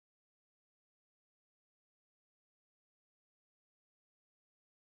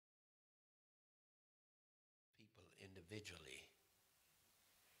individually.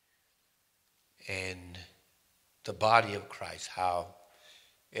 And the body of Christ, how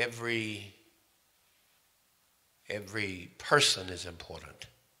every person is important.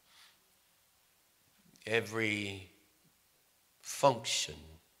 Every function,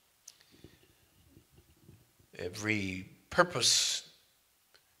 every purpose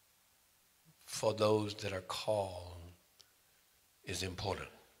for those that are called is important.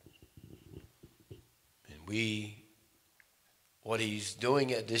 And what he's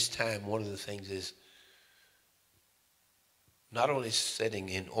doing at this time, one of the things is not only setting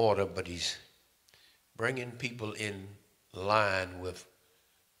in order, but he's bringing people in line with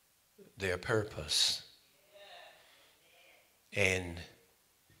their purpose. And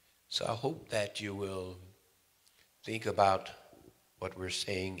so I hope that you will think about what we're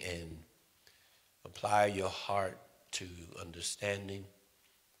saying and apply your heart to understanding,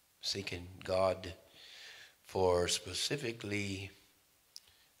 seeking God for specifically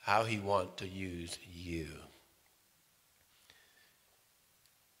how he wants to use you.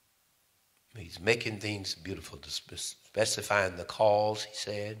 He's making things beautiful, specifying the calls, he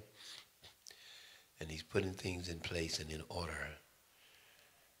said, and he's putting things in place and in order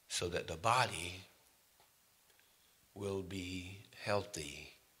so that the body will be healthy.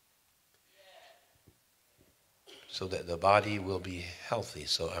 So that the body will be healthy.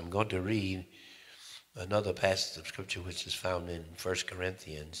 So I'm going to read another passage of scripture which is found in 1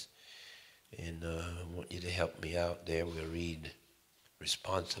 Corinthians. And I want you to help me out there. We'll read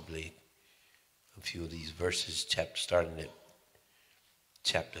responsibly a few of these verses, starting at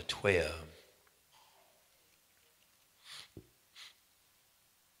chapter 12.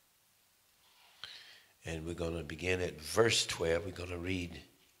 And we're going to begin at verse 12. We're going to read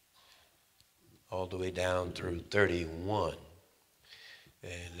all the way down through 31.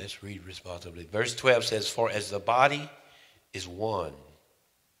 And let's read responsibly. Verse 12 says, "For as the body is one,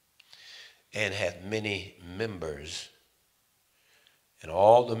 and hath many members, and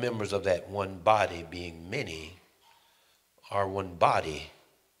all the members of that one body, being many, are one body,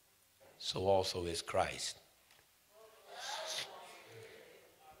 so also is Christ."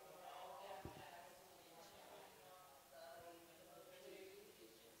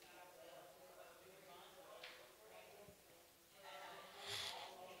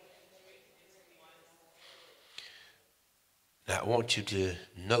 Now, I want you to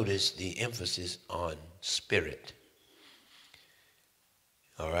notice the emphasis on spirit.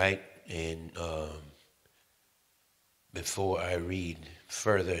 All right? And before I read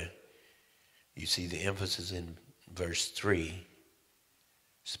further, you see the emphasis in verse 3.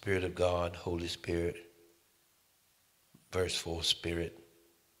 Spirit of God, Holy Spirit. Verse 4, Spirit.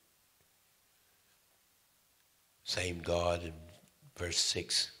 Same God in verse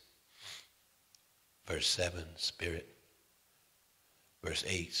 6. Verse 7, Spirit. Verse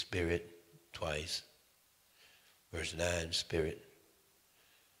 8, Spirit, twice. Verse 9, Spirit,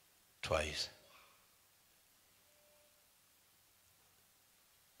 twice.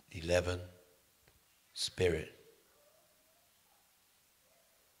 11, Spirit.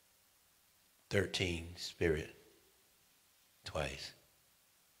 13, Spirit, twice.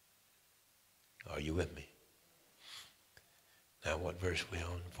 Are you with me? Now what verse we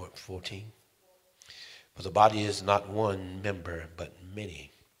on? 14? For the body is not one member, but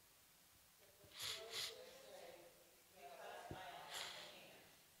many.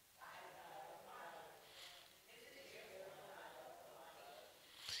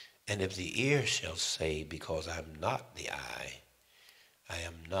 And if the ear shall say, because I am not the eye, I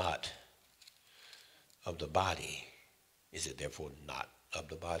am not of the body, is it therefore not of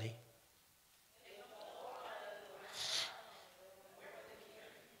the body?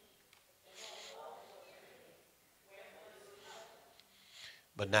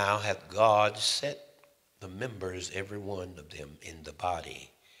 But now hath God set the members, every one of them, in the body,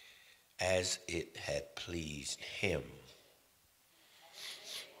 as it had pleased him.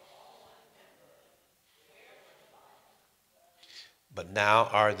 But now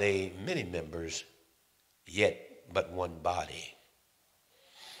are they many members, yet but one body.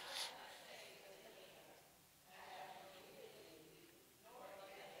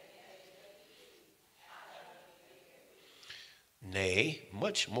 Nay,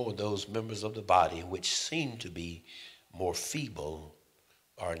 much more those members of the body which seem to be more feeble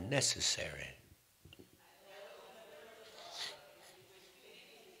are necessary.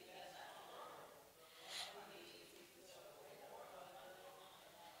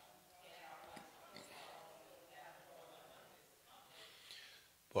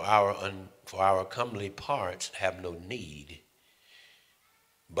 For our comely parts have no need,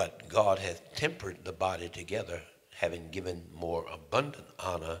 but God hath tempered the body together, having given more abundant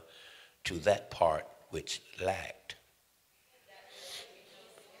honor to that part which lacked.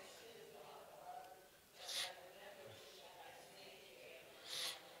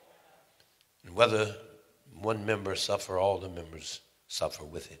 And whether one member suffer, all the members suffer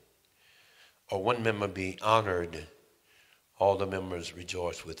with it. Or one member be honored, all the members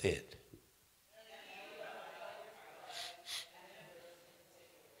rejoice with it.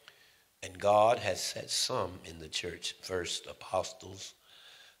 And God has set some in the church, first apostles,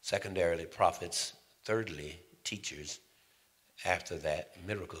 secondarily prophets, thirdly teachers, after that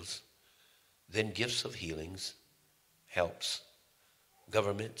miracles, then gifts of healings, helps,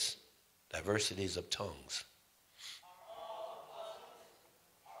 governments, diversities of tongues.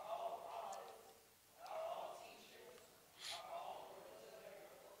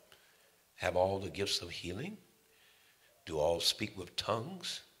 Have all the gifts of healing? Do all speak with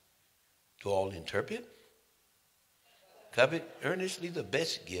tongues? Do all interpret? Covet earnestly the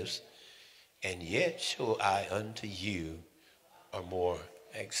best gifts, and yet show I unto you a more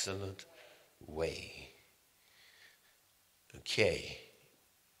excellent way. Okay.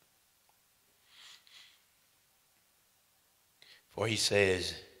 For he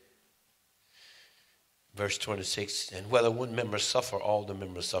says, verse 26, and whether one member suffer, all the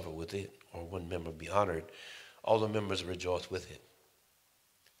members suffer with it, or one member be honored, all the members rejoice with it.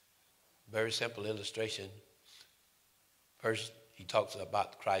 Very simple illustration. First, he talks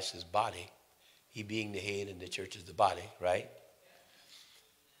about Christ's body, he being the head and the church is the body, right?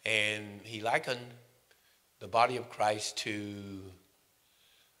 And he likened the body of Christ to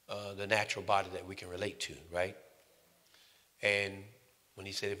the natural body that we can relate to, right? And when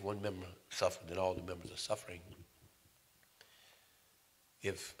he said if one member suffered, then all the members are suffering.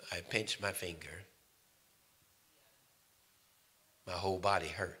 If I pinch my finger, my whole body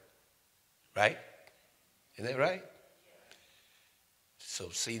hurt, right? Isn't that right? So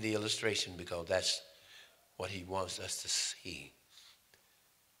see the illustration, because that's what he wants us to see.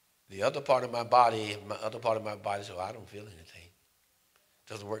 The other part of my body, so I don't feel anything.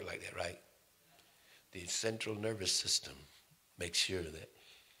 Doesn't work like that, right? The central nervous system makes sure that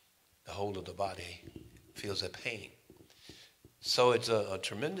the whole of the body feels that pain. So it's a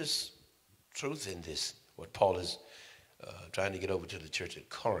tremendous truth in this, what Paul is trying to get over to the church at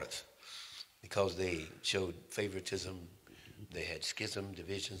Corinth, because they showed favoritism. They had schism,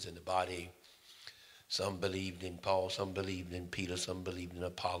 divisions in the body. Some believed in Paul, some believed in Peter, some believed in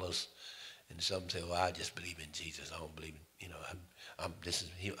Apollos, and some say, well, I just believe in Jesus. I don't believe in, this is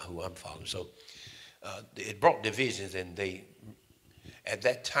who I'm following. So it brought divisions, and at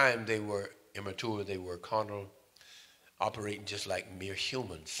that time, they were immature, they were carnal, operating just like mere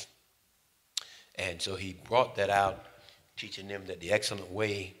humans. And so he brought that out, teaching them that the excellent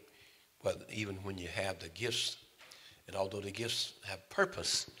way, well, even when you have the gifts, and although the gifts have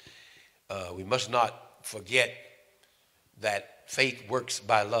purpose, we must not forget that faith works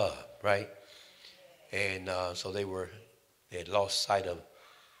by love, right? And so they had lost sight of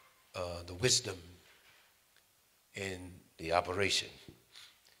the wisdom in the operation.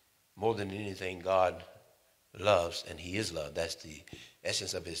 More than anything, God loves, and he is love. That's the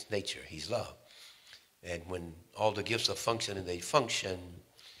essence of his nature. He's love. And when all the gifts are functioning, they function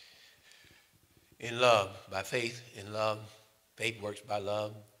in love, by faith, in love. Faith works by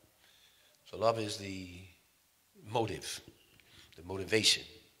love. So love is the motive, the motivation.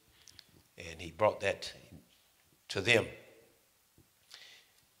 And he brought that to them.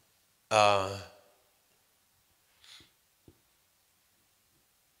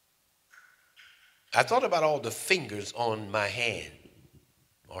 I thought about all the fingers on my hand,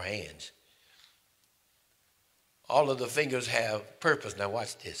 or hands. All of the fingers have purpose. Now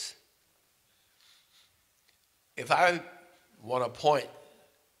watch this. If I want to point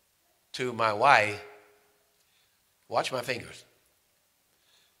to my wife, watch my fingers.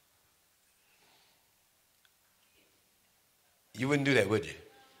 You wouldn't do that, would you?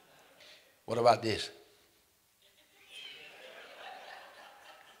 What about this?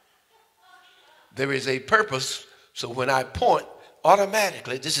 There is a purpose, so when I point,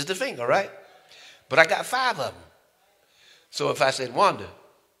 automatically, this is the finger, right? But I got 5 of them. So if I said Wanda,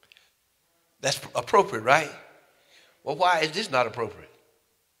 that's appropriate, right? Well, why is this not appropriate?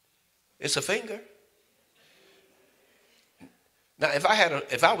 It's a finger. Now, if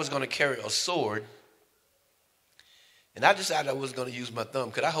I was going to carry a sword, and I decided I was going to use my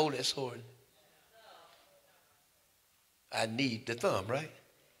thumb, could I hold that sword? I need the thumb, right?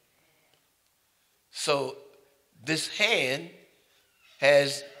 So this hand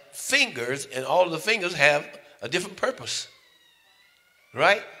has fingers, and all the fingers have a different purpose,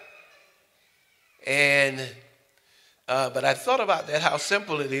 right? And But I thought about that, how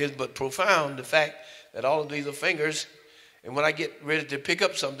simple it is, but profound, the fact that all of these are fingers. And when I get ready to pick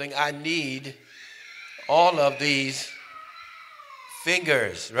up something, I need all of these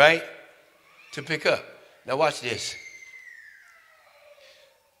fingers, right, to pick up. Now watch this.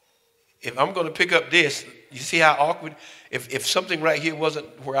 If I'm going to pick up this, you see how awkward? If something right here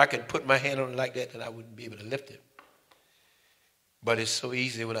wasn't where I could put my hand on it like that, then I wouldn't be able to lift it. But it's so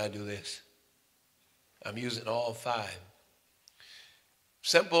easy when I do this. I'm using all five.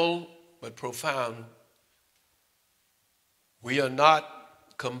 Simple but profound. We are not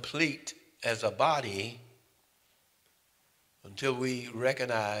complete as a body until we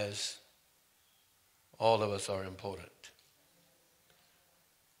recognize all of us are important.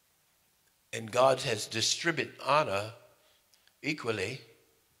 And God has distributed honor equally,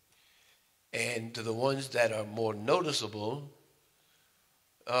 and to the ones that are more noticeable,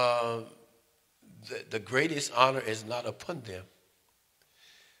 the greatest honor is not upon them.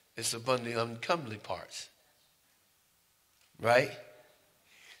 It's upon the uncomely parts. Right?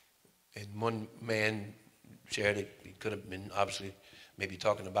 And one man shared it. He could have been obviously maybe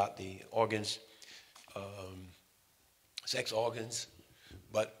talking about the organs, sex organs.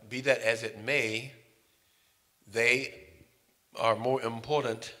 But be that as it may, they are more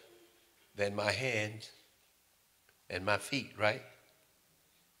important than my hands and my feet, right?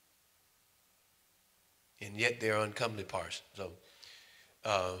 And yet they're uncomely parts. So,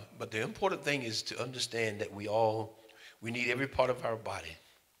 but the important thing is to understand that we need every part of our body.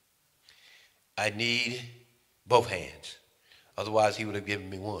 I need both hands. Otherwise, he would have given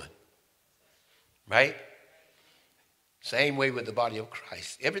me one. Right? Same way with the body of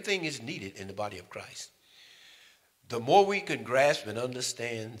Christ. Everything is needed in the body of Christ. The more we can grasp and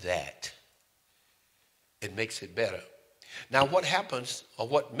understand that, it makes it better. Now, what happens or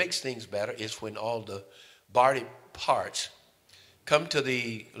what makes things better is when all the body parts come to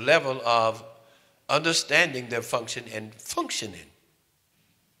the level of understanding their function and functioning.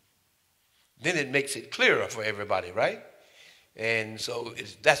 Then it makes it clearer for everybody, right? And so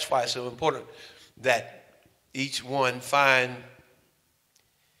that's why it's so important that each one find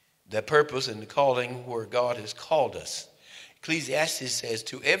the purpose and the calling where God has called us. Ecclesiastes says,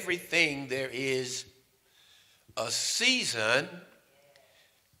 to everything there is a season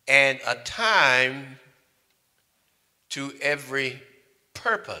and a time to every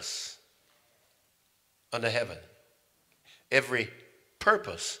purpose under heaven. Every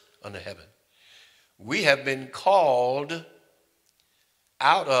purpose under heaven. We have been called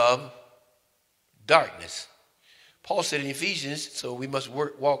out of darkness. Paul said in Ephesians, so we must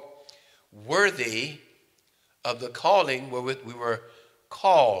walk worthy of the calling wherewith we were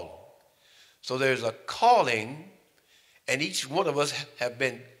called. So there's a calling, and each one of us have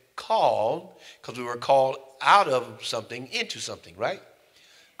been called because we were called out of something into something, right?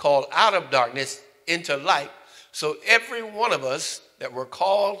 Called out of darkness into light. So every one of us that were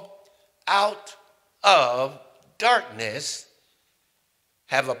called out of darkness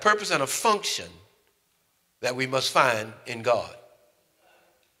have a purpose and a function that we must find in God.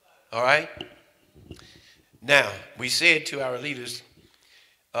 All right? Now, we said to our leaders,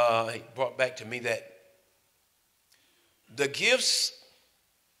 he brought back to me that the gifts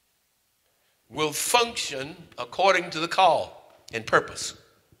will function according to the call and purpose.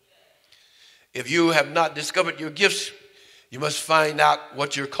 If you have not discovered your gifts, you must find out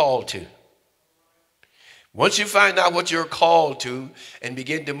what you're called to. Once you find out what you're called to and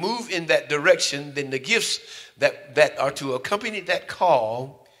begin to move in that direction, then the gifts that are to accompany that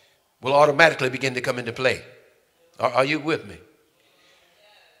call will automatically begin to come into play. Are you with me?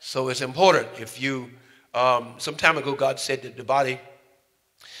 So it's important. If you, some time ago, God said that the body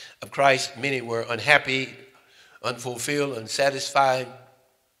of Christ, many were unhappy, unfulfilled, unsatisfied,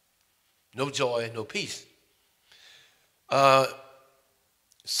 no joy, no peace.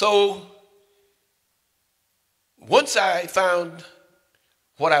 So once I found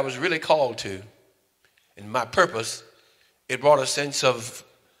what I was really called to and my purpose, it brought a sense of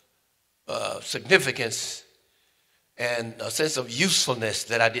significance and a sense of usefulness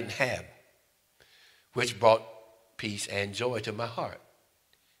that I didn't have, which brought peace and joy to my heart.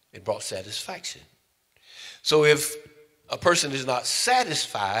 It brought satisfaction. So if a person is not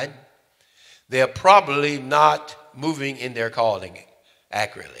satisfied, they're probably not moving in their calling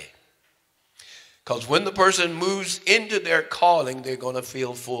accurately. Because when the person moves into their calling, they're going to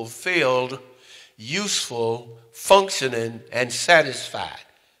feel fulfilled, useful, functioning, and satisfied.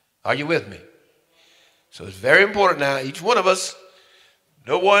 Are you with me? So it's very important now. Each one of us,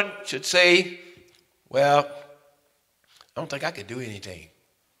 no one should say, well, I don't think I could do anything.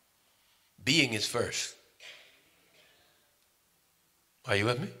 Being is first. Are you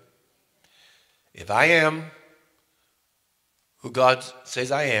with me? If I am who God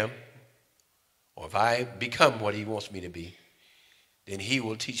says I am, or if I become what he wants me to be, then he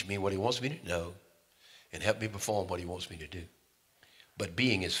will teach me what he wants me to know and help me perform what he wants me to do. But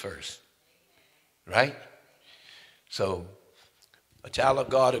being is first, right? So a child of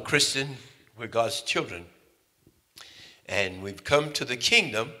God, a Christian, we're God's children. And we've come to the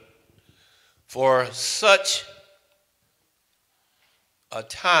kingdom for such a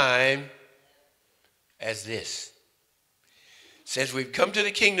time as this. Since we've come to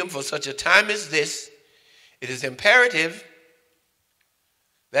the kingdom for such a time as this, it is imperative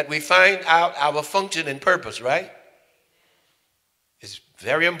that we find out our function and purpose, right? It's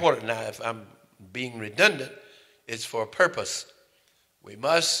very important. Now, if I'm being redundant, it's for a purpose. We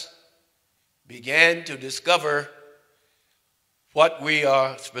must begin to discover what we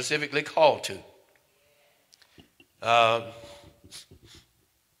are specifically called to.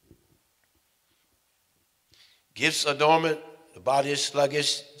 Gifts are dormant, the body is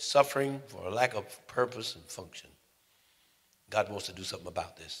sluggish, suffering for a lack of purpose and function. God wants to do something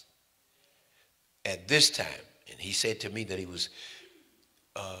about this. At this time, and he said to me that he was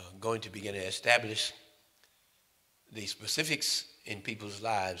going to begin to establish the specifics in people's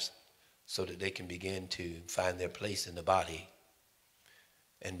lives so that they can begin to find their place in the body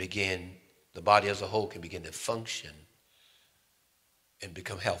and begin, the body as a whole can begin to function and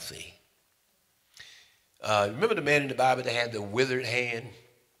become healthy. Remember the man in the Bible that had the withered hand?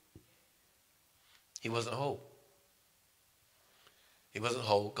 He wasn't whole. He wasn't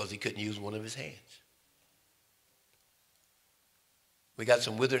whole because he couldn't use one of his hands. We got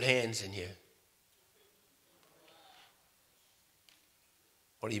some withered hands in here.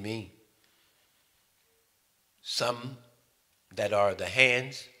 What do you mean? Some that are the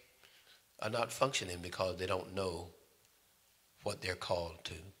hands are not functioning because they don't know what they're called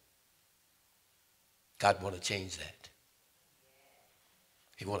to. God want to change that.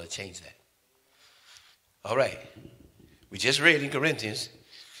 He want to change that. All right. We just read in Corinthians.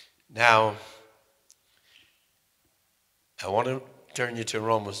 Now, I want to turn you to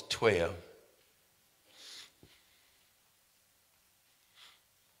Romans 12.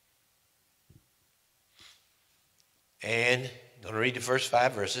 And I'm going to read the first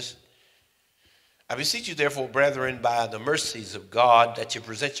 5 verses. I beseech you, therefore, brethren, by the mercies of God, that you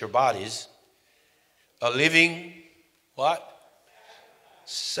present your bodies a living, what?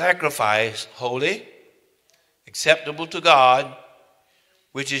 Sacrifice, holy, acceptable to God,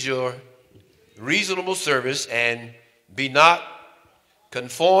 which is your reasonable service, and be not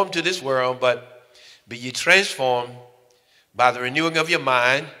conformed to this world, but be ye transformed by the renewing of your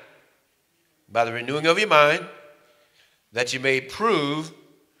mind, that you may prove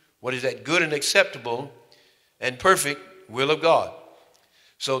what is that good and acceptable and perfect will of God.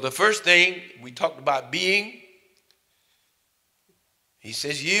 So the first thing we talked about being, he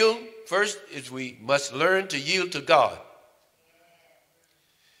says yield. First is we must learn to yield to God.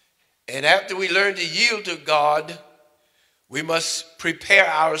 And after we learn to yield to God, we must prepare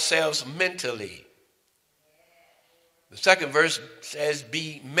ourselves mentally. The second verse says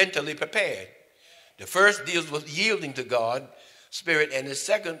be mentally prepared. The first deals with yielding to God, spirit, and the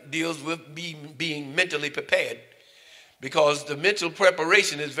second deals with being mentally prepared. Because the mental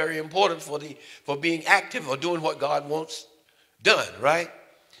preparation is very important for being active or doing what God wants done, right?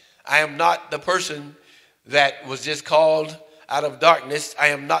 I am not the person that was just called out of darkness. I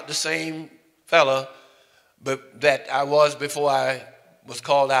am not the same fella but that I was before I was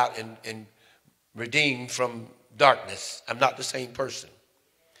called out and redeemed from darkness. I'm not the same person.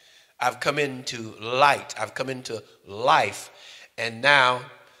 I've come into light. I've come into life. And now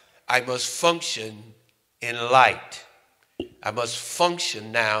I must function in light. I must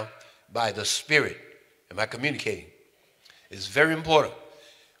function now by the Spirit. Am I communicating? It's very important.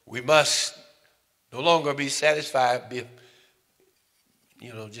 We must no longer be satisfied with,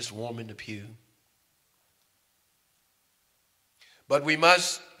 just warming the pew. But we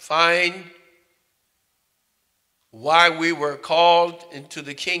must find why we were called into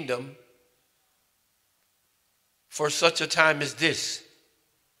the kingdom for such a time as this.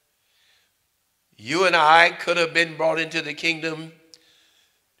 You and I could have been brought into the kingdom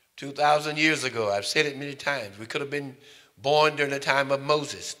 2,000 years ago. I've said it many times. We could have been born during the time of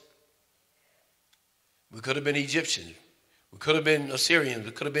Moses. We could have been Egyptians. We could have been Assyrians.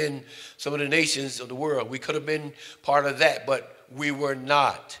 We could have been some of the nations of the world. We could have been part of that, but we were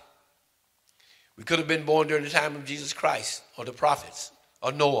not. We could have been born during the time of Jesus Christ or the prophets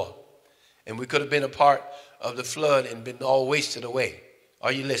or Noah. And we could have been a part of the flood and been all wasted away.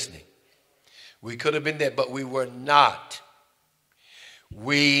 Are you listening? We could have been there, but we were not.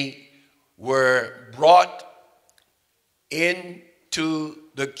 We were brought into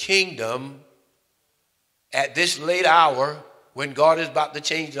the kingdom at this late hour when God is about to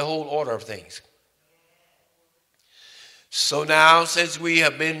change the whole order of things. So now, since we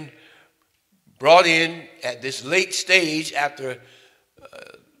have been brought in at this late stage after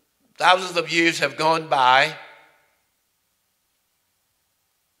thousands of years have gone by,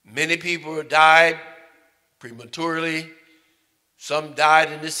 many people died prematurely. Some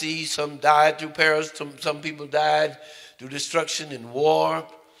died in the sea. Some died through perils. Some people died through destruction and war,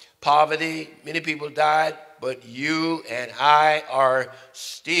 poverty. Many people died, but you and I are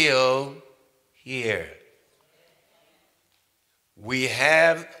still here. We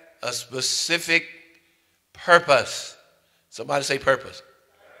have a specific purpose. Somebody say purpose.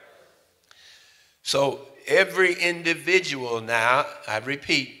 So every individual now, I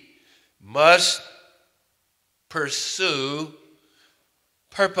repeat, must pursue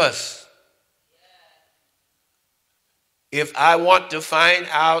purpose. If I want to find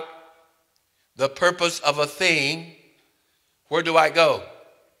out the purpose of a thing, where do I go?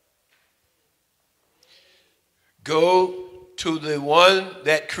 Go to the one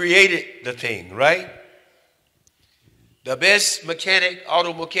that created the thing, right? The best mechanic,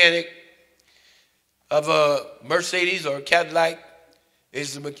 auto mechanic of a Mercedes or a Cadillac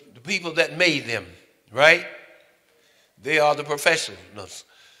is the people that made them, right? They are the professionals.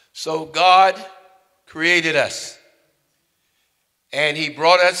 So God created us, and he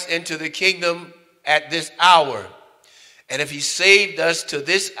brought us into the kingdom at this hour. And if he saved us to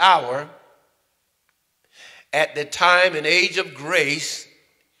this hour, at the time and age of grace,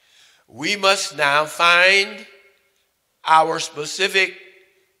 we must now find our specific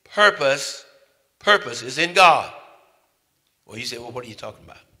purpose. Purpose is in God. Well, you say, well, what are you talking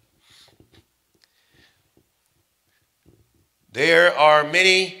about? There are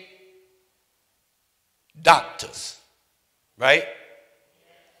many doctors, right?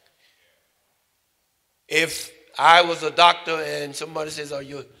 If I was a doctor and somebody says,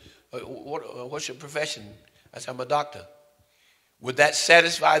 what's your profession? I said, I'm a doctor. Would that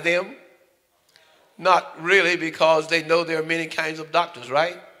satisfy them? Not really, because they know there are many kinds of doctors,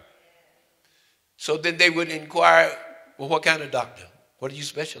 right? So then they would inquire, well, what kind of doctor? What do you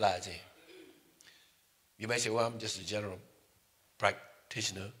specialize in? You may say, well, I'm just a general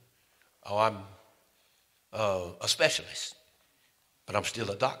practitioner, or I'm a specialist, but I'm still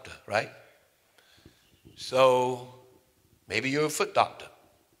a doctor, right? So maybe you're a foot doctor,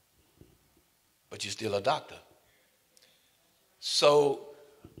 but you're still a doctor. So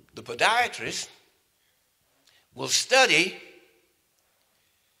the podiatrist will study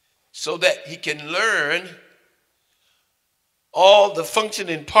so that he can learn all the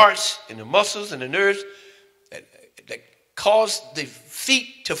functioning parts and the muscles and the nerves that cause the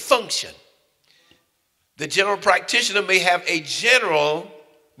feet to function. The general practitioner may have a general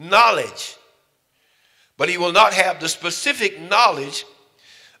knowledge, but he will not have the specific knowledge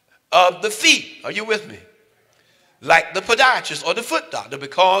of the feet. Are you with me? Like the podiatrist or the foot doctor,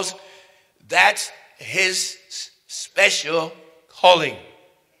 because that's his special calling.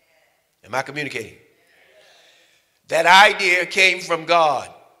 Am I communicating? That idea came from God.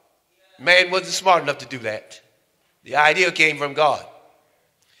 Man wasn't smart enough to do that. The idea came from God.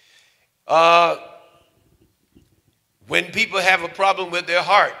 When people have a problem with their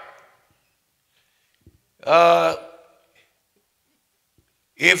heart,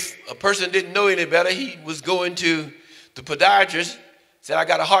 if a person didn't know any better, he was going to the podiatrist, said, I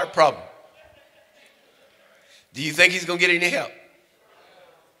got a heart problem. Do you think he's going to get any help?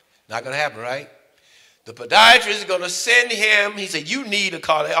 Not going to happen, right? The podiatrist is going to send him, he said, you need a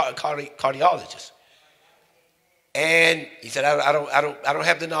cardiologist. And he said, I don't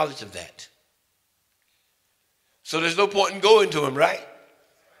have the knowledge of that. So there's no point in going to him, right?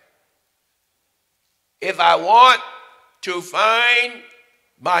 If I want to find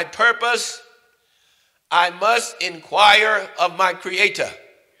my purpose, I must inquire of my Creator.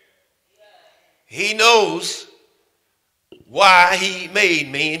 He knows why he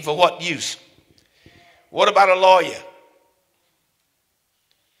made me and for what use. What about a lawyer?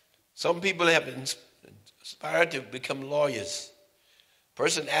 Some people have inspired to become lawyers.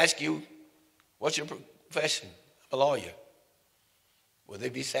 Person asks you, what's your profession? I'm a lawyer. Will they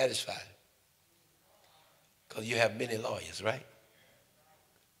be satisfied? Because you have many lawyers, right?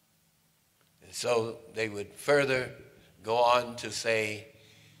 And so they would further go on to say,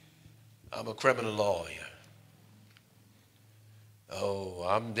 I'm a criminal lawyer. Oh,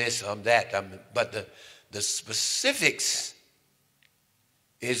 I'm this, I'm that. But the specifics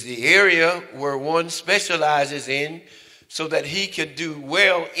is the area where one specializes in, so that he can do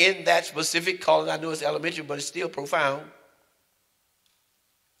well in that specific calling. I know it's elementary, but it's still profound.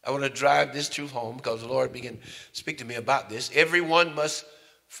 I want to drive this truth home because the Lord began to speak to me about this. Everyone must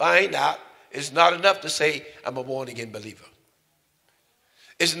find out it's not enough to say I'm a born-again believer.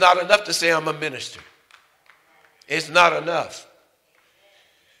 It's not enough to say I'm a minister. It's not enough.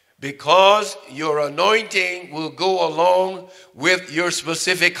 Because your anointing will go along with your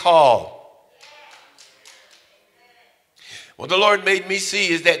specific call. What the Lord made me see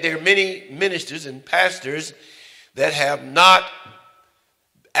is that there are many ministers and pastors that have not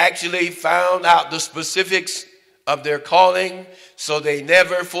actually found out the specifics of their calling, so they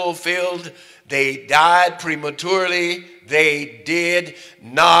never fulfilled. They died prematurely. They did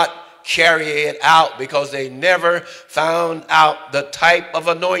not carry it out because they never found out the type of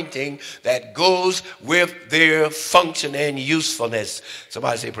anointing that goes with their function and usefulness.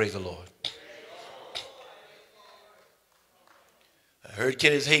 Somebody say, praise the Lord. I heard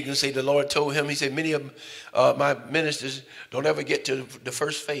Kenneth Hagin say the Lord told him, he said, many of my ministers don't ever get to the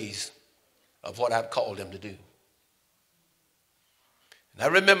first phase of what I've called them to do. And I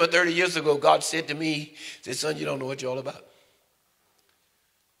remember 30 years ago, God said to me, he said, son, you don't know what you're all about.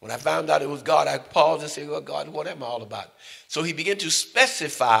 When I found out it was God, I paused and said, well, God, what am I all about? So he began to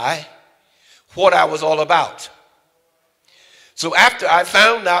specify what I was all about. So after I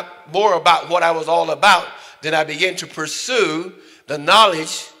found out more about what I was all about, then I began to pursue the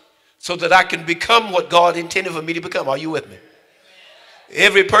knowledge so that I can become what God intended for me to become. Are you with me?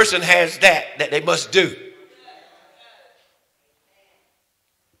 Every person has that they must do.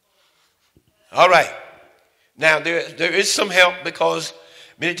 All right. Now, there is some help because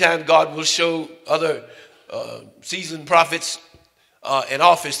many times God will show other seasoned prophets an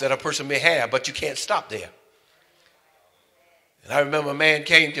office that a person may have, but you can't stop there. And I remember a man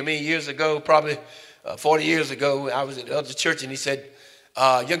came to me years ago, probably 40 years ago. I was at the other church, and he said,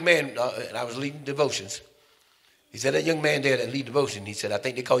 young man, and I was leading devotions. He said, that young man there that lead devotion, he said, I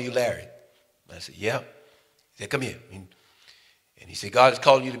think they call you Larry. I said, yeah. He said, come here. And he said, God has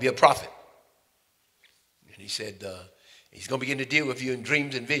called you to be a prophet. And he said, he's going to begin to deal with you in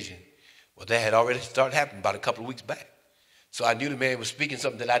dreams and vision. Well, that had already started happening about a couple of weeks back. So I knew the man was speaking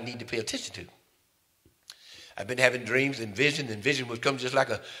something that I need to pay attention to. I've been having dreams and vision would come just like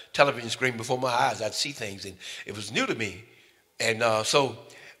a television screen before my eyes. I'd see things, and it was new to me. And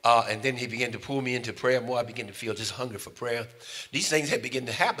and then he began to pull me into prayer more. I began to feel this hunger for prayer. These things had begun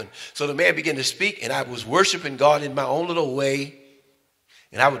to happen. So the man began to speak, and I was worshiping God in my own little way.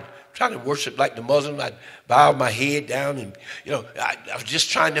 And I would try to worship like the Muslims. I'd bow my head down, and I was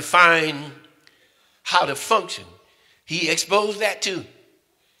just trying to find how to function. He exposed that too.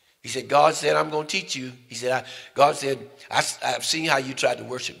 He said, God said, I'm going to teach you. He said, God said, I've seen how you tried to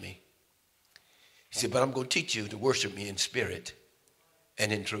worship me. He said, but I'm going to teach you to worship me in spirit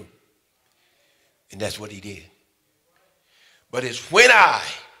and in truth. And that's what he did. But it's when I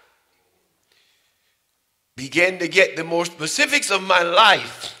began to get the more specifics of my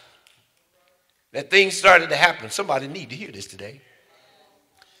life that things started to happen. Somebody need to hear this today.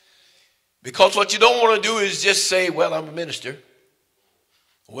 Because what you don't want to do is just say, well, I'm a minister.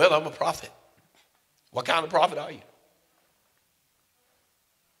 Well, I'm a prophet. What kind of prophet are you?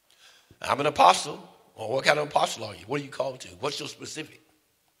 I'm an apostle. Well, what kind of apostle are you? What are you called to? What's your specific?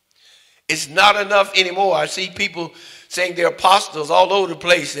 It's not enough anymore. I see people saying they're apostles all over the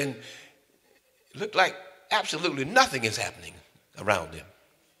place, and it look like absolutely nothing is happening around them.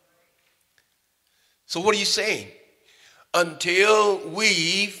 So what are you saying? Until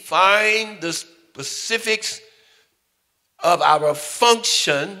we find the specifics of our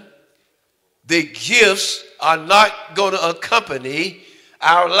function, the gifts are not going to accompany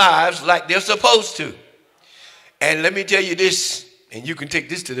our lives like they're supposed to. And let me tell you this, and you can take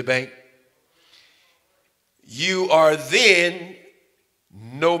this to the bank. You are then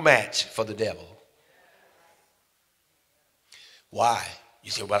no match for the devil. Why? You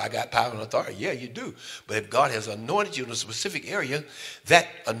say, well, I got power and authority. Yeah, you do. But if God has anointed you in a specific area, that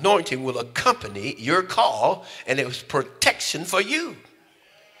anointing will accompany your call, and it was protection for you.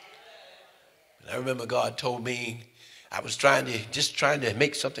 And I remember God told me I was trying to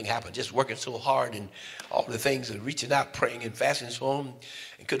make something happen, just working so hard and all the things and reaching out, praying and fasting for him,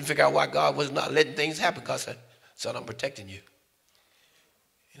 and couldn't figure out why God was not letting things happen. God said, son, I'm protecting you.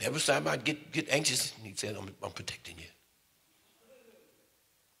 And every time I'd get anxious, he said, I'm protecting you.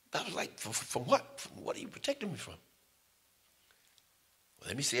 I was like, from what? From what are you protecting me from? Well,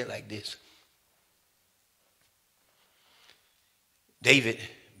 let me say it like this. David,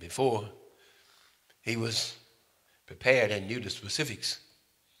 before he was prepared and knew the specifics,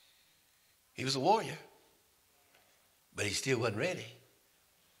 he was a warrior. But he still wasn't ready.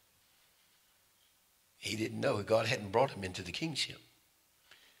 He didn't know God hadn't brought him into the kingship.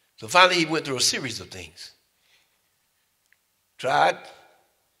 So finally he went through a series of things. Tried,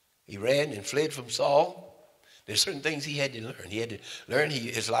 he ran and fled from Saul. There's certain things he had to learn. He had to learn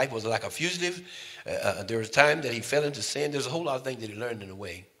his life was like a fugitive. There was time that he fell into sin. There's a whole lot of things that he learned in a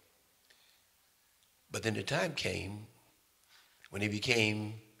way. But then the time came when he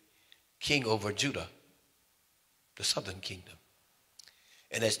became king over Judah, the southern kingdom.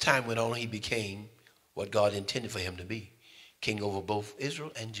 And as time went on, he became what God intended for him to be, king over both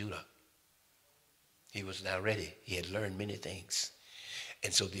Israel and Judah. He was now ready. He had learned many things.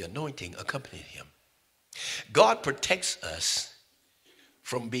 And so the anointing accompanied him. God protects us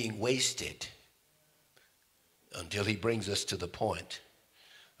from being wasted until he brings us to the point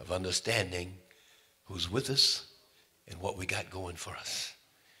of understanding who's with us and what we got going for us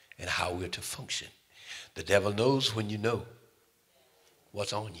and how we're to function. The devil knows when you know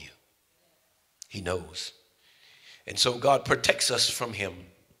what's on you. He knows. And so God protects us from him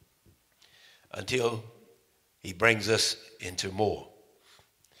until he brings us into more.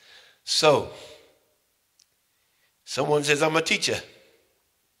 So, someone says, I'm a teacher.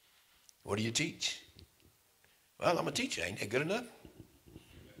 What do you teach? Well, I'm a teacher. Ain't that good enough?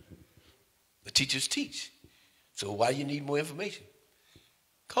 The teachers teach. So why do you need more information?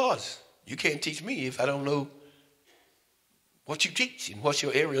 Because you can't teach me if I don't know what you teach and what's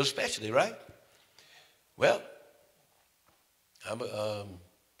your area of specialty, right? Well, I'm an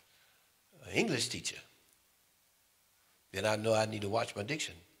English teacher. Then I know I need to watch my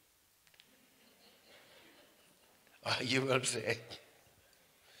diction. You know what I'm saying?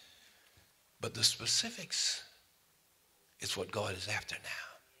 But the specifics is what God is after now.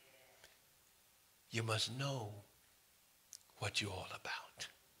 You must know what you're all about.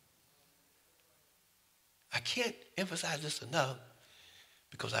 I can't emphasize this enough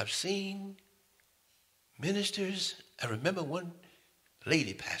because I've seen ministers. I remember one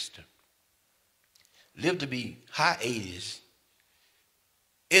lady pastor lived to be high 80s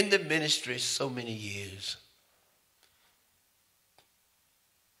in the ministry so many years.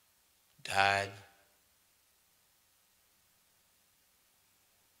 Died.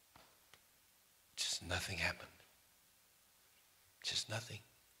 Just nothing happened. Just nothing.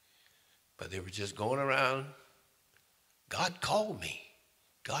 But they were just going around. God called me.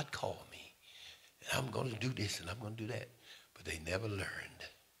 God called me. And I'm going to do this and I'm going to do that. But they never learned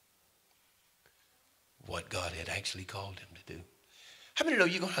what God had actually called them to do. How many know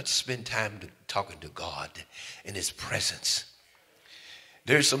you're going to have to spend time talking to God in his presence?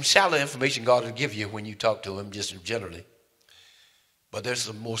 There's some shallow information God will give you when you talk to him just generally. But there's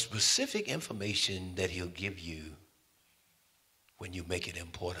some more specific information that he'll give you when you make it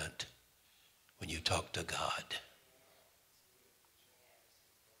important, when you talk to God.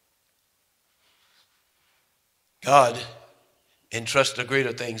 God entrusts the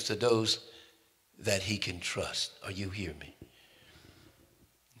greater things to those that he can trust. Are you hear me?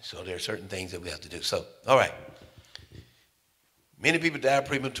 So there are certain things that we have to do. So, all right. Many people die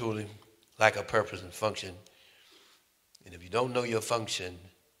prematurely, lack of purpose and function. And if you don't know your function,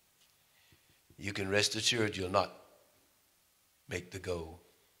 you can rest assured you'll not make the goal.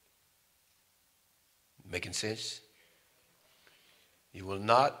 Making sense? You will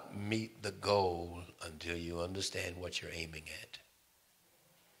not meet the goal until you understand what you're aiming at.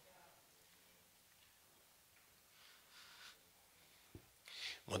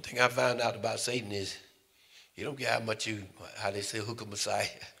 One thing I found out about Satan is he don't care how they say hook a Messiah.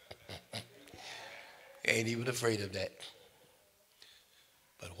 He ain't even afraid of that.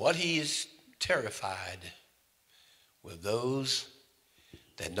 But what he is terrified with those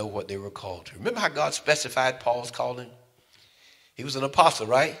that know what they were called to. Remember how God specified Paul's calling? He was an apostle,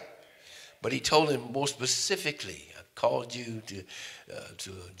 right? But he told him more specifically, I've called you to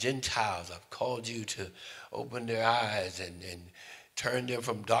Gentiles. I've called you to open their eyes and turn them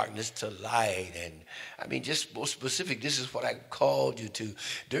from darkness to light. And I mean, just more specific, this is what I called you to.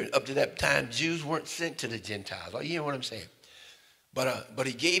 Up to that time, Jews weren't sent to the Gentiles. You hear what I'm saying? But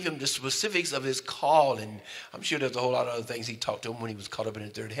he gave him the specifics of his call, and I'm sure there's a whole lot of other things he talked to him when he was caught up in the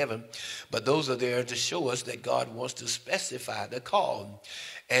third heaven. But those are there to show us that God wants to specify the call.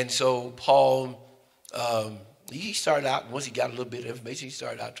 And so Paul, he started out, once he got a little bit of information, he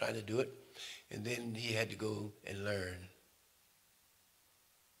started out trying to do it. And then he had to go and learn.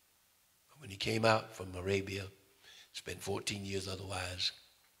 When he came out from Arabia, spent 14 years otherwise,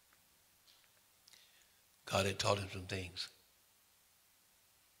 God had taught him some things.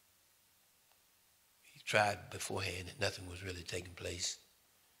 Tried beforehand and nothing was really taking place.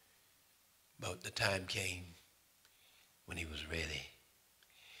 But the time came when he was ready.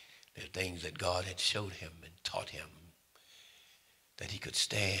 There are things that God had showed him and taught him that he could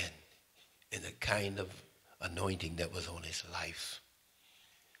stand in the kind of anointing that was on his life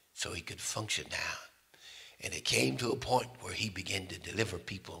so he could function now. And it came to a point where he began to deliver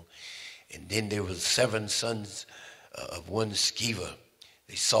people. And then there was 7 sons of one skeever.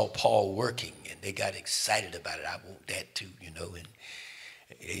 They saw Paul working and they got excited about it. I want that too, you know. And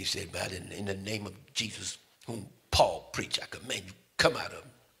he said, in the name of Jesus, whom Paul preached, I command you, come out of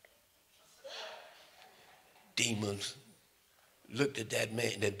him. Demons looked at that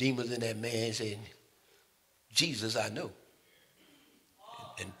man, the demons in that man, and said, Jesus I know,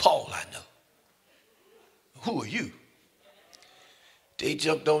 and Paul I know. Who are you? They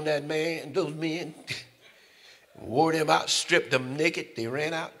jumped on that man, those men, wore them out, stripped them naked, they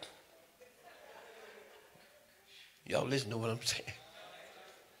ran out. Y'all listen to what I'm saying.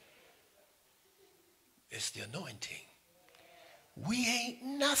 It's the anointing. We ain't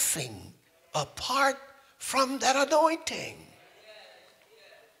nothing apart from that anointing.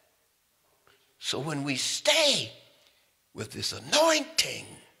 So when we stay with this anointing,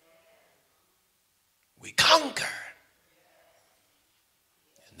 we conquer.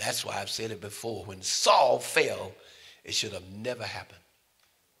 And that's why I've said it before. When Saul fell, it should have never happened.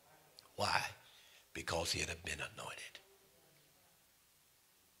 Why? Because he had been anointed.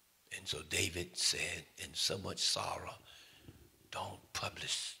 And so David said, in so much sorrow, don't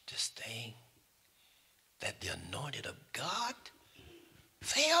publish this thing that the anointed of God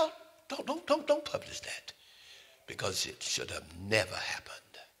failed. Don't publish that, because it should have never happened.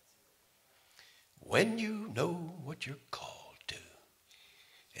 When you know what you're called to,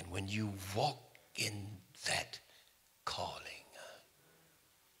 and when you walk in that calling,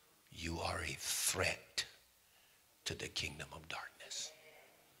 you are a threat to the kingdom of darkness.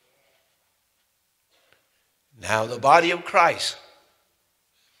 Now the body of Christ.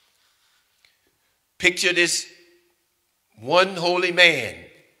 Picture this one holy man,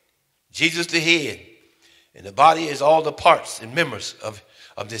 Jesus the head, and the body is all the parts and members of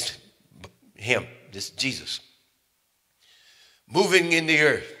this this Jesus, moving in the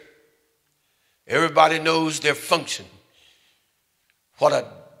earth. Everybody knows their function. What a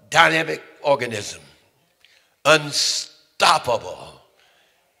dynamic organism, unstoppable.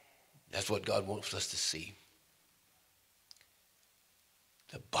 That's what God wants us to see.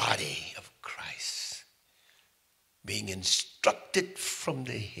 The body of Christ being instructed from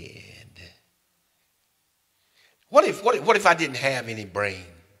the head. What if I didn't have any brain?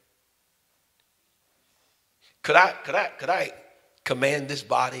 Could I command this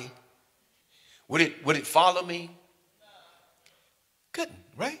body? Would it follow me? Couldn't,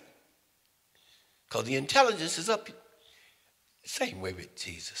 right? Because the intelligence is up the same way with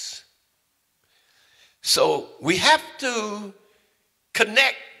Jesus. So we have to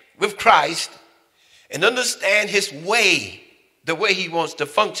connect with Christ and understand his way, the way he wants to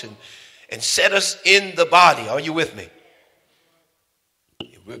function, and set us in the body. Are you with me?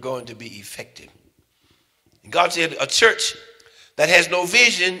 If we're going to be effective. And God said a church that has no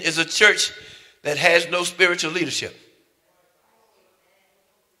vision is a church that has no spiritual leadership.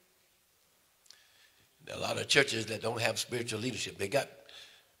 There are a lot of churches that don't have spiritual leadership. They got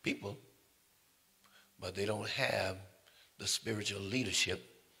people, but they don't have the spiritual leadership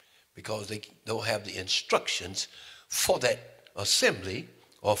because they don't have the instructions for that assembly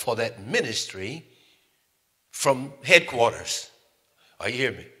or for that ministry from headquarters. Are you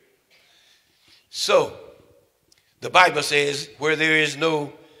hearing me? So, the Bible says where there is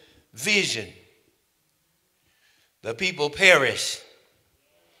no vision, the people perish.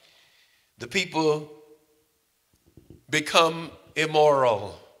 The people become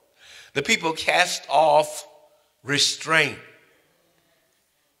immoral. The people cast off restraint.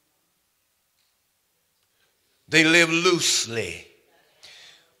 They live loosely.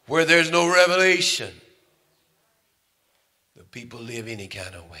 Where there's no revelation, the people live any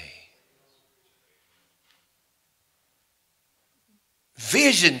kind of way.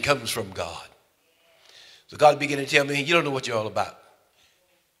 Vision comes from God. So God began to tell me, you don't know what you're all about.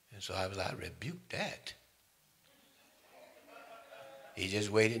 And so I rebuked that. He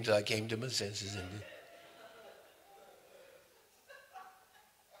just waited until I came to my senses. And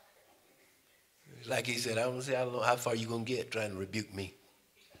it's like he said, I don't know how far you're going to get trying to rebuke me.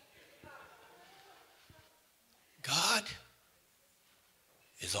 God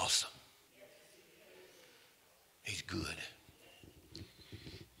is awesome. He's good.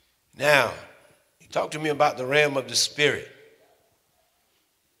 Now, he talked to me about the realm of the spirit.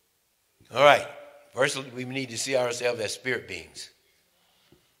 All right. First, we need to see ourselves as spirit beings.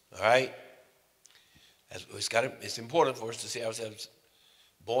 All right. It's important for us to see ourselves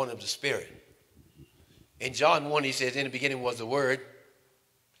born of the Spirit. In John 1, he says, in the beginning was the Word,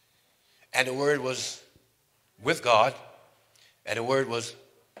 and the Word was with God, and the Word was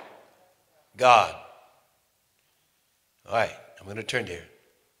God. All right, I'm going to turn there.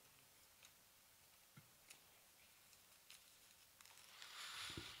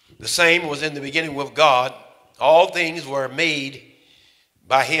 The same was in the beginning with God. All things were made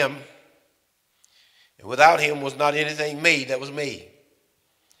by him, and without him was not anything made that was made.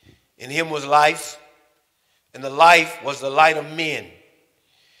 In him was life, and the life was the light of men.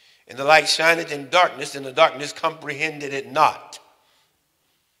 And the light shineth in darkness, and the darkness comprehended it not.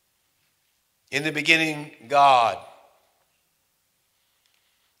 In the beginning, God.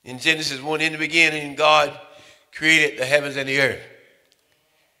 In Genesis 1, in the beginning, God created the heavens and the earth.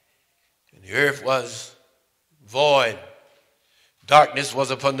 And the earth was void. Darkness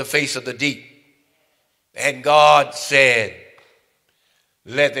was upon the face of the deep. And God said,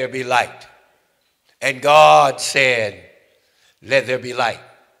 let there be light. And God said, let there be light.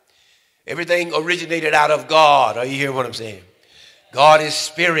 Everything originated out of God. Are you hearing what I'm saying? God is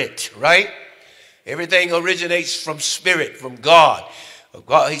spirit, right? Everything originates from spirit, from God.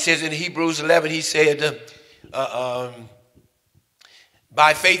 God, he says in Hebrews 11, he said,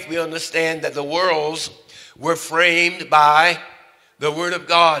 by faith we understand that the worlds were framed by the word of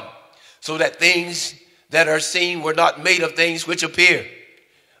God, so that things that are seen were not made of things which appear.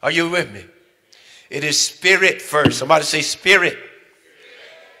 Are you with me? It is spirit first. Somebody say spirit.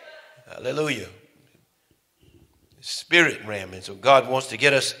 Hallelujah. Spirit realm. And so God wants to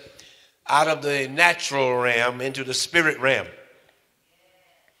get us out of the natural realm into the spirit realm.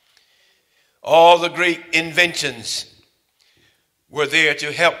 All the great inventions were there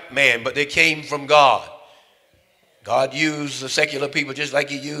to help man, but they came from God. God used the secular people just like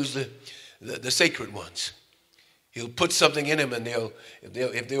he used the sacred ones. He'll put something in them, and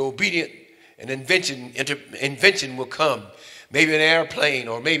if they're obedient, an invention will come. Maybe an airplane,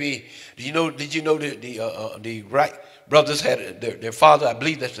 or maybe did you know the Wright brothers had their father, I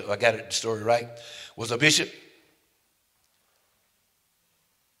believe I got the story right, was a bishop.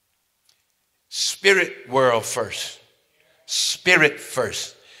 Spirit world first. Spirit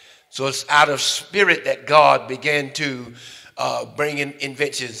first. So it's out of spirit that God began to bring in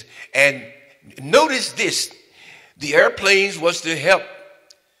inventions. And notice this, the airplanes was to help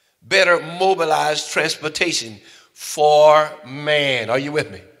better mobilize transportation for man. Are you with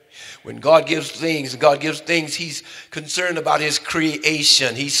me? When God gives things, he's concerned about his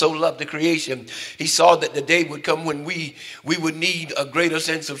creation. He so loved the creation. He saw that the day would come when we would need a greater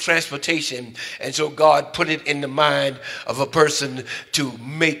sense of transportation. And so God put it in the mind of a person to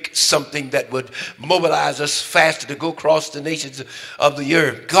make something that would mobilize us faster to go across the nations of the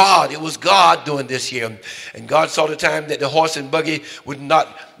earth. It was God doing this here. And God saw the time that the horse and buggy would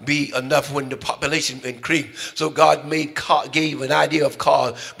not be enough when the population increased. So God gave an idea of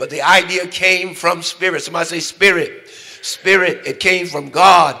cars, but the idea came from spirit. Somebody say spirit. Spirit, it came from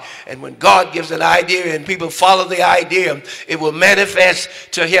God. And when God gives an idea and people follow the idea, it will manifest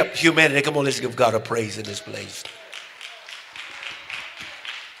to help humanity. Come on, let's give God a praise in this place.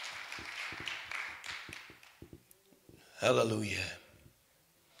 Hallelujah.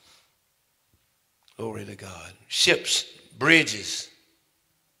 Glory to God. Ships, bridges,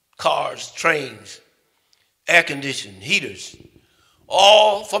 cars, trains, air conditioning, heaters,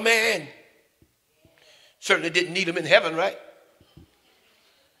 all for man. Certainly didn't need them in heaven, right?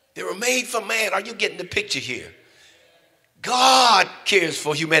 They were made for man. Are you getting the picture here? God cares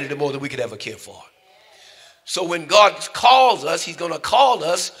for humanity more than we could ever care for. So when God calls us, he's going to call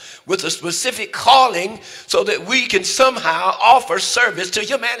us with a specific calling so that we can somehow offer service to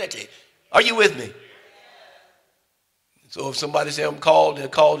humanity. Are you with me? So if somebody says they're called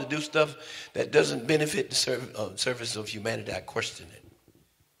to do stuff that doesn't benefit the service of humanity, I question it.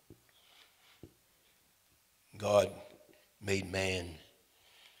 God made man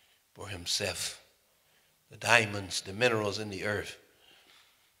for himself. The diamonds, the minerals in the earth.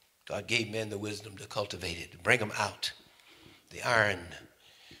 God gave man the wisdom to cultivate it, to bring them out. The iron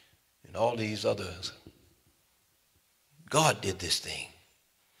and all these others. God did this thing.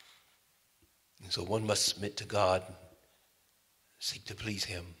 And so one must submit to God, seek to please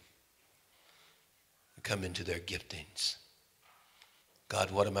him, and come into their giftings. God,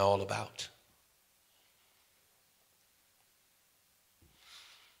 what am I all about?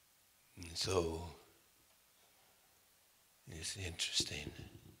 And so it's interesting.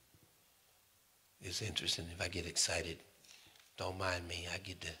 It's interesting. If I get excited, don't mind me. I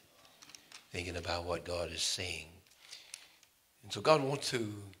get to thinking about what God is saying. And so God wants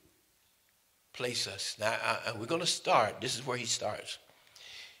to place us. Now, we're going to start. This is where he starts.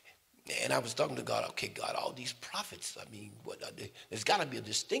 And I was talking to God, okay, God, all these prophets, I mean, there's got to be a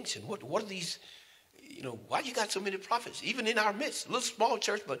distinction. What are these, why you got so many prophets? Even in our midst, a little small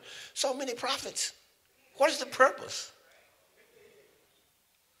church, but so many prophets. What is the purpose?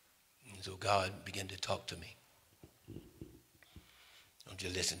 And so God began to talk to me. Don't you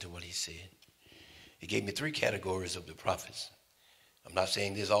listen to what he said. He gave me 3 categories of the prophets. I'm not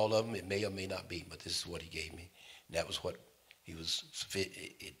saying this all of them. It may or may not be, but this is what he gave me. And that was what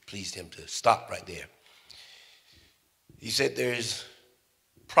it pleased him to stop right there. He said there's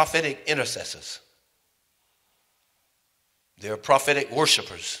prophetic intercessors. There are prophetic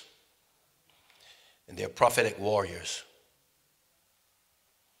worshipers. And there are prophetic warriors.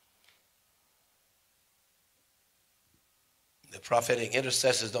 The prophetic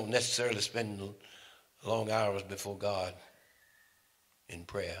intercessors don't necessarily spend long hours before God in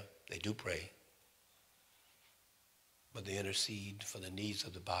prayer. They do pray. But they intercede for the needs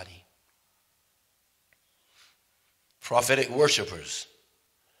of the body. Prophetic worshipers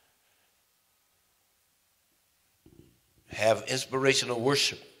have inspirational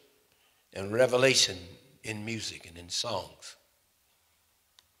worship and revelation in music and in songs.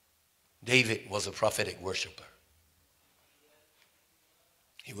 David was a prophetic worshiper.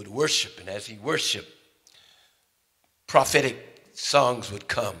 He would worship, and as he worshiped, prophetic songs would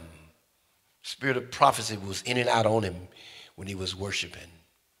come. Spirit of prophecy was in and out on him when he was worshiping.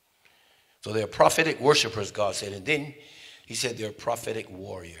 So there are prophetic worshipers, God said. And then he said there are prophetic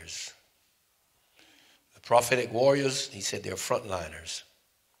warriors. The prophetic warriors, he said they're frontliners.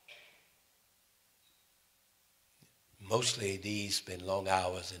 Mostly these spend long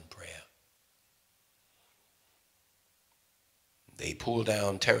hours in prayer. They pull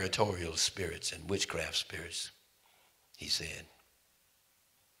down territorial spirits and witchcraft spirits, he said.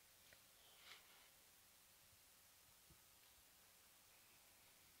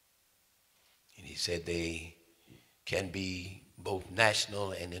 And he said they can be both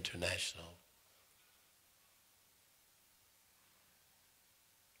national and international.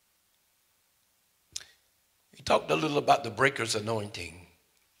 He talked a little about the breaker's anointing.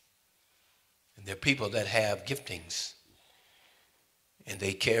 And there are people that have giftings. And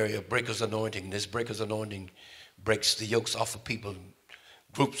they carry a breaker's anointing. This breaker's anointing breaks the yokes off of people,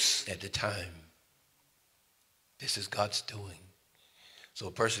 groups at the time. This is God's doing. So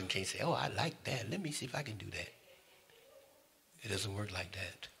a person can't say, oh, I like that. Let me see if I can do that. It doesn't work like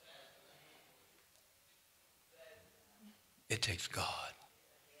that. It takes God.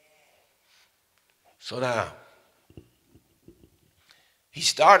 So now, he's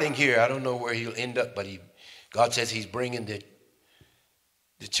starting here. I don't know where he'll end up, but God says he's bringing the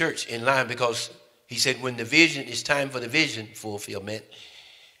church in line, because he said when the vision, it's time for the vision fulfillment,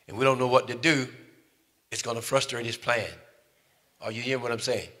 and we don't know what to do, it's going to frustrate his plan. Are you hearing what I'm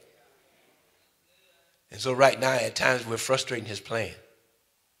saying? And so right now, at times, we're frustrating his plan.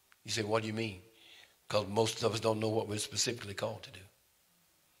 You say, what do you mean? Because most of us don't know what we're specifically called to do.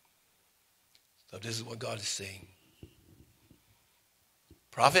 So this is what God is saying.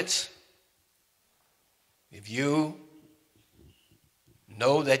 Prophets, if you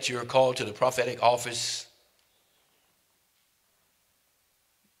know that you're called to the prophetic office,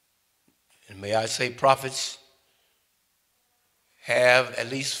 and may I say prophets have at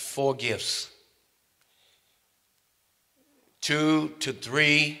least 4 gifts. 2 to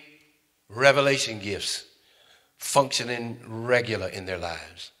 3 revelation gifts functioning regular in their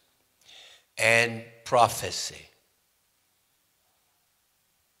lives. And prophecy.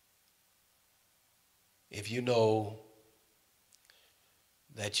 If you know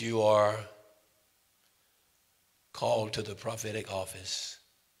that you are called to the prophetic office,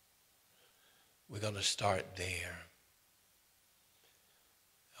 we're going to start there.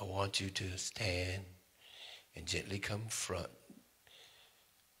 I want you to stand and gently come front.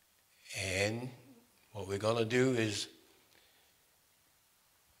 And what we're going to do is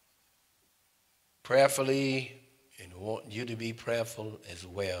prayerfully, and want you to be prayerful as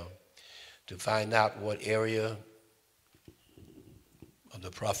well, to find out what area of the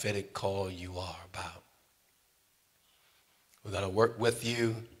prophetic call you are about. We're going to work with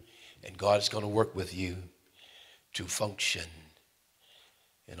you, and God's going to work with you to function.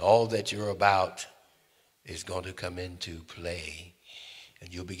 And all that you're about is going to come into play.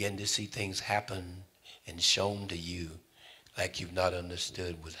 And you'll begin to see things happen and shown to you like you've not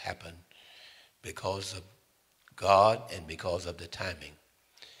understood what happened, because of God and because of the timing.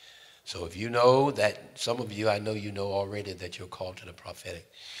 So if you know that, some of you, I know you know already that you're called to the prophetic.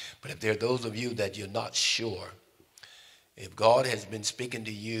 But if there are those of you that you're not sure, if God has been speaking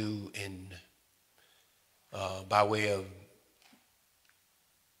to you in by way of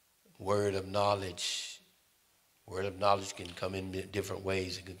word of knowledge. Word of knowledge can come in different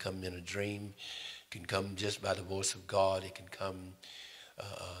ways. It can come in a dream. It can come just by the voice of God. It can come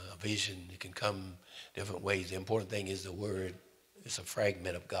a vision. It can come different ways. The important thing is the word. It's a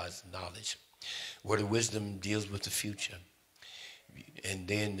fragment of God's knowledge. Word of wisdom deals with the future. And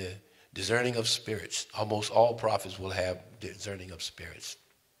then the discerning of spirits. Almost all prophets will have discerning of spirits.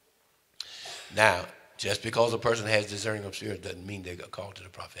 Now, just because a person has discerning of spirits doesn't mean they got called to the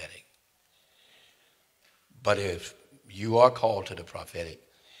prophetic. But if you are called to the prophetic,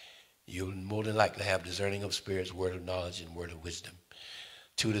 you'll more than likely have discerning of spirits, word of knowledge, and word of wisdom.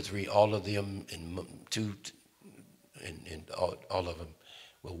 2 to 3, all of them, and all of them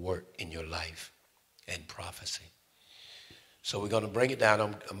will work in your life and prophecy. So we're going to bring it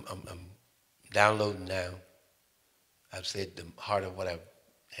down. I'm downloading now. I've said the heart of what I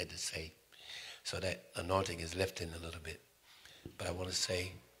had to say. So that anointing is lifting a little bit. But I want to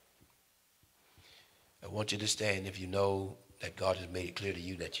say, I want you to stand if you know that God has made it clear to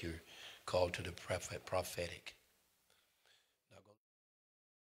you that you're called to the prophetic.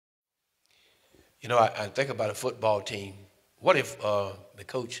 You know, I think about a football team. What if the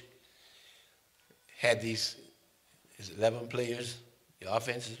coach had these 11 players, the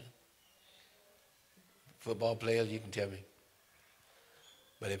offensive football players, you can tell me.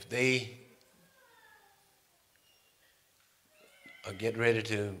 But if they are getting ready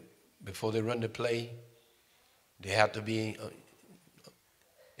to, before they run the play, they have to be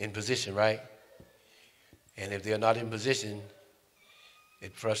in position, right? And if they're not in position,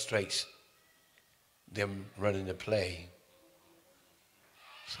 it frustrates them running the play.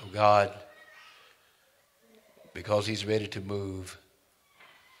 So God, because he's ready to move,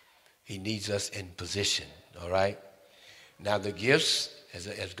 he needs us in position, all right? Now the gifts,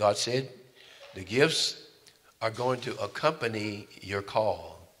 as God said, the gifts are going to accompany your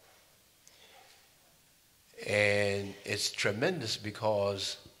call. And it's tremendous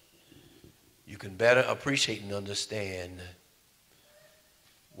because you can better appreciate and understand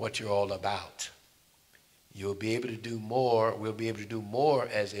what you're all about. You'll be able to do more. We'll be able to do more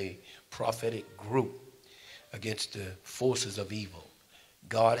as a prophetic group against the forces of evil.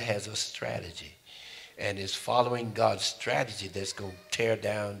 God has a strategy, and it's following God's strategy that's going to tear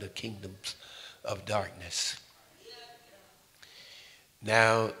down the kingdoms of darkness.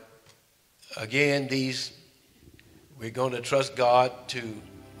 Now, again, we're going to trust God to,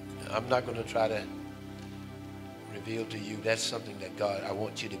 I'm not going to try to reveal to you. That's something that God, I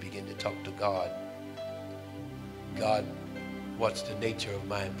want you to begin to talk to God. God, what's the nature of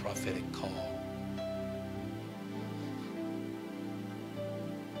my prophetic call?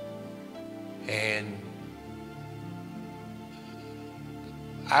 And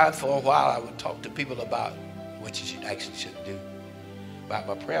for a while, I would talk to people about what you should do, about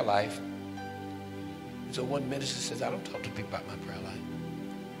my prayer life. So one minister says, I don't talk to people about my prayer life.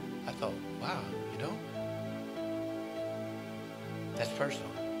 I thought, wow, you know, that's personal.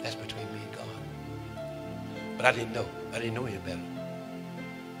 That's between me and God. But I didn't know. I didn't know any better.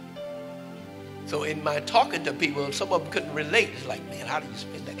 So in my talking to people, some of them couldn't relate. It's like, man, how do you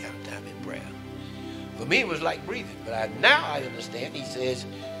spend that kind of time in prayer? For me, it was like breathing. But now I understand. He says,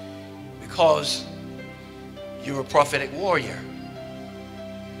 because you're a prophetic warrior.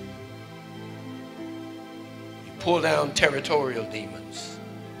 You pull down territorial demons.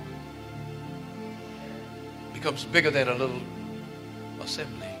 Becomes bigger than a little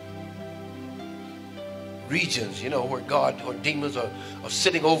assembly. Regions, you know, where God or demons are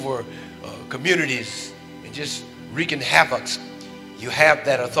sitting over communities and just wreaking havoc. You have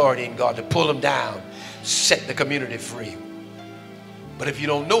that authority in God to pull them down, set the community free. But if you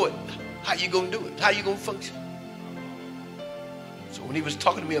don't know it, how you going to do it? How you going to function? So when he was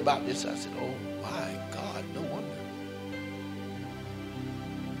talking to me about this, I said, oh my God, no wonder.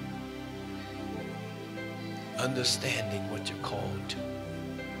 Understanding what you're called to.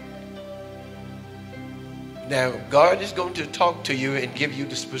 Now, God is going to talk to you and give you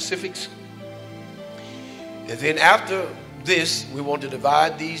the specifics. And then after this, we want to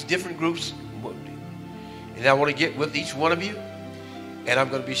divide these different groups. And I want to get with each one of you. And I'm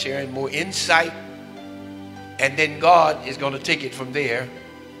going to be sharing more insight. And then God is going to take it from there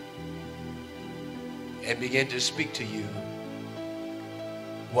and begin to speak to you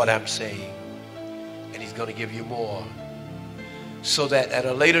what I'm saying. And he's going to give you more. So that at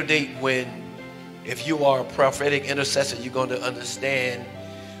a later date, if you are a prophetic intercessor, you're going to understand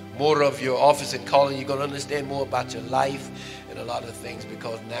more of your office and calling. You're going to understand more about your life and a lot of things,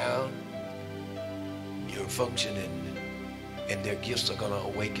 because now you're functioning and their gifts are going to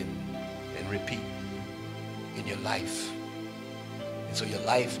awaken and repeat in your life. And so your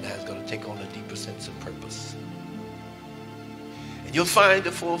life now is going to take on a deeper sense of purpose. And you'll find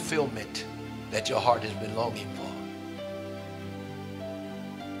the fulfillment that your heart has been longing for.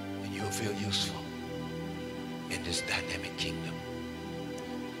 And you'll feel useful in this dynamic kingdom.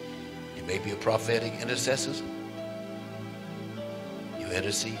 You may be a prophetic intercessor. You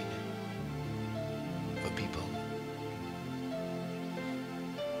intercede for people,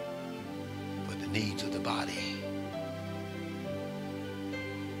 for the needs of the body.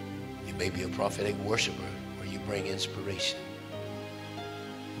 You may be a prophetic worshiper where you bring inspiration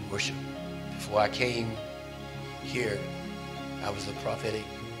and worship. Before I came here, I was a prophetic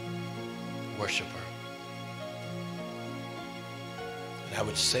worshiper. And I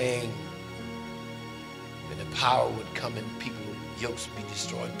would sing, and the power would come and people, yokes would be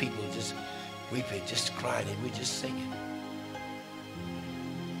destroyed. People just weeping, just crying, and we're just singing.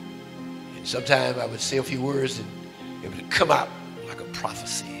 And sometimes I would say a few words and it would come out like a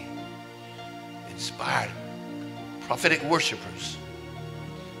prophecy. Inspired. Prophetic worshipers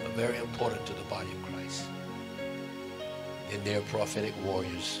are very important to the body of Christ. And they're prophetic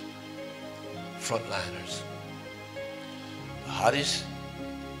warriors, frontliners. The hottest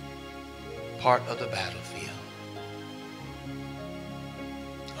part of the battlefield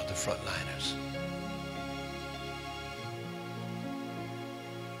are the frontliners.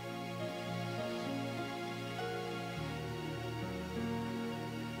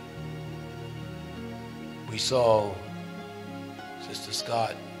 We saw Sister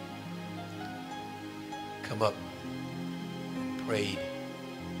Scott come up and prayed.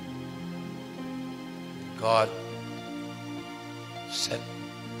 God set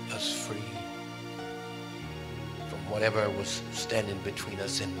us free from whatever was standing between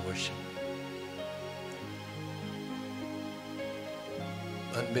us and worship.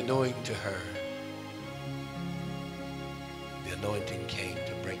 Unbeknown to her, the anointing came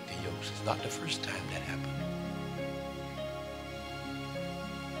to break the yokes. It's not the first time that happened.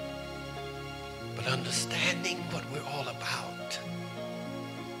 But understanding what we're all about.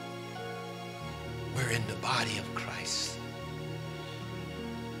 We're in the body of Christ.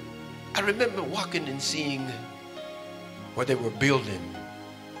 I remember walking and seeing where they were building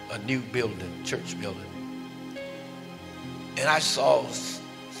a new building, church building. And I saw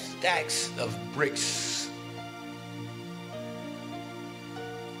stacks of bricks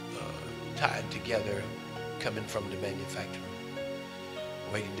tied together, coming from the manufacturer,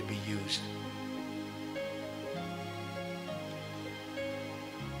 waiting to be used.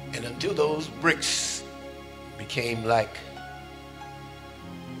 And until those bricks became like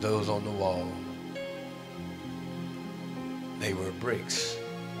those on the wall, they were bricks,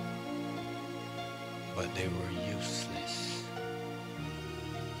 but they were useless.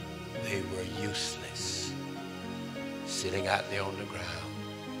 They were useless, sitting out there on the ground.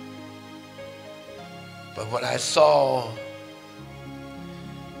 But when I saw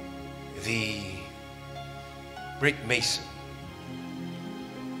the brick mason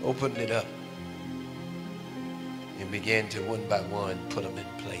opened it up and began to one by one put them in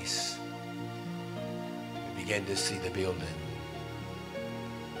place, we began to see the building,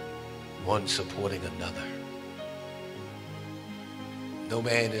 one supporting another. No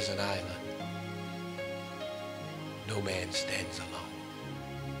man is an island. No man stands alone.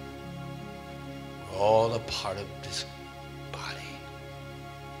 We're all a part of this body.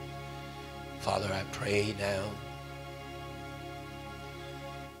 Father, I pray now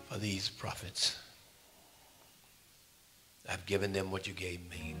for these prophets. I've given them what you gave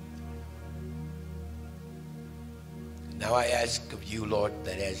me. Now I ask of you, Lord,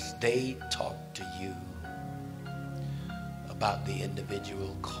 that as they talk to you about the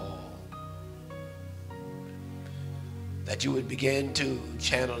individual call, that you would begin to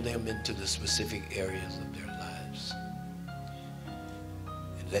channel them into the specific areas of their lives.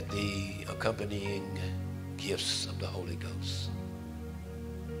 And let the accompanying gifts of the Holy Ghost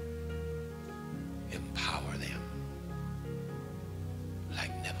empower them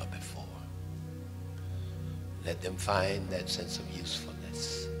like never before. Let them find that sense of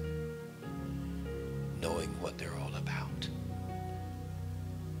usefulness, knowing what they're all about.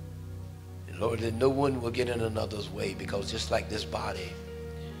 And Lord, that no one will get in another's way, because just like this body,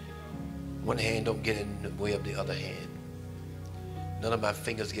 one hand don't get in the way of the other hand. None of my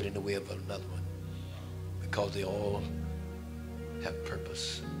fingers get in the way of another one, because they all have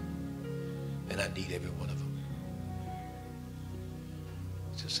purpose. And I need every one of them.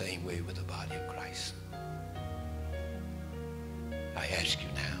 It's the same way with the body of Christ. I ask you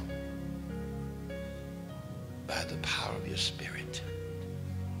now, by the power of your Spirit,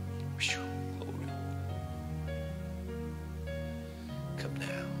 glory,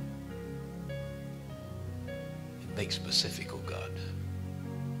 make specific, oh God,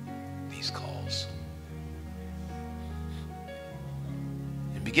 these calls.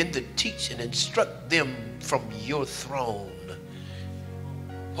 And begin to teach and instruct them from your throne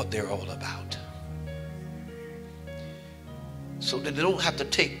what they're all about. So that they don't have to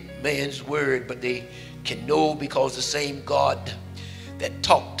take man's word, but they can know, because the same God that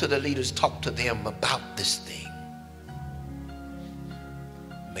talked to the leaders talked to them about this thing,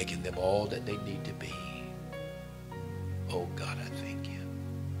 making them all that they need to be. Oh God, I thank you.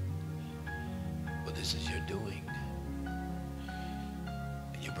 But this is your doing.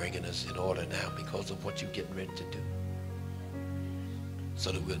 And you're bringing us in order now because of what you're getting ready to do,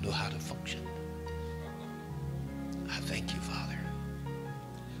 so that we'll know how to function. I thank you, Father.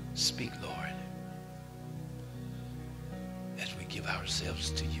 Speak, Lord, as we give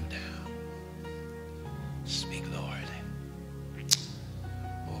ourselves to you now. Speak, Lord.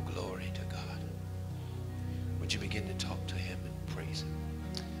 Oh, glory to God. Would you begin to talk to him and praise him?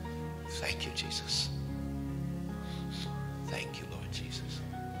 Thank you, Jesus. Thank you, Lord Jesus.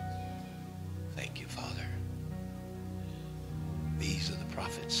 Thank you, Father. These are the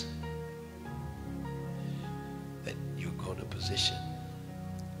prophets that you're going to position.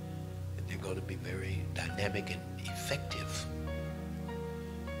 They're going to be very dynamic and effective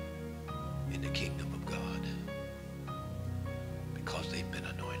in the kingdom of God because they've been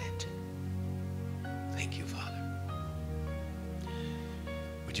anointed. Thank you, Father.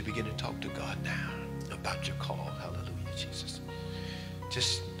 Would you begin to talk to God now about your call? Hallelujah, Jesus.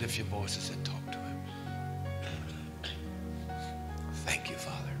 Just lift your voices and talk to him. Thank you,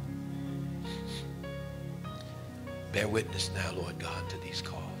 Father. Bear witness now, Lord God, to these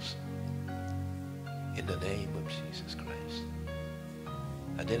calls. In the name of Jesus Christ.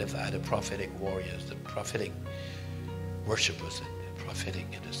 Identify the prophetic warriors, the prophetic worshipers, and the prophetic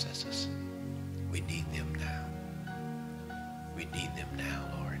intercessors. We need them now. We need them now,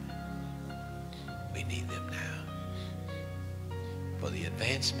 Lord. We need them now. For the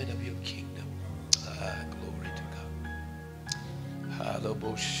advancement of your kingdom. Glory to God.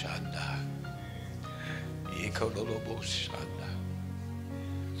 Hallelujah. Ikololoboshanda.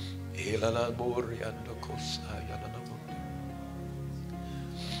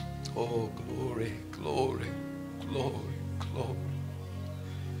 Oh, glory, glory, glory, glory.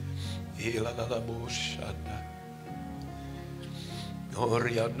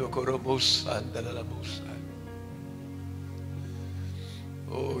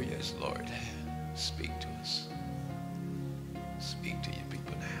 Oh, yes, Lord. Speak to us. Speak to your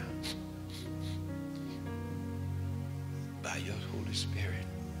people now. By your Holy Spirit,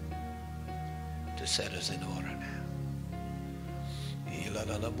 to set us in order now.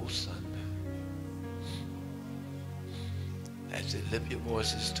 As they lift your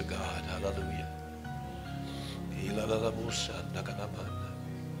voices to God, hallelujah.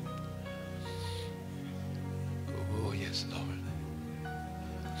 Oh, yes, Lord.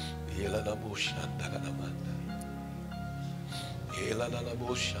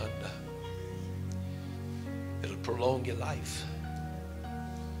 It'll prolong your life.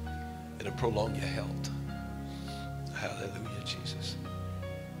 It'll prolong your health. Hallelujah, Jesus.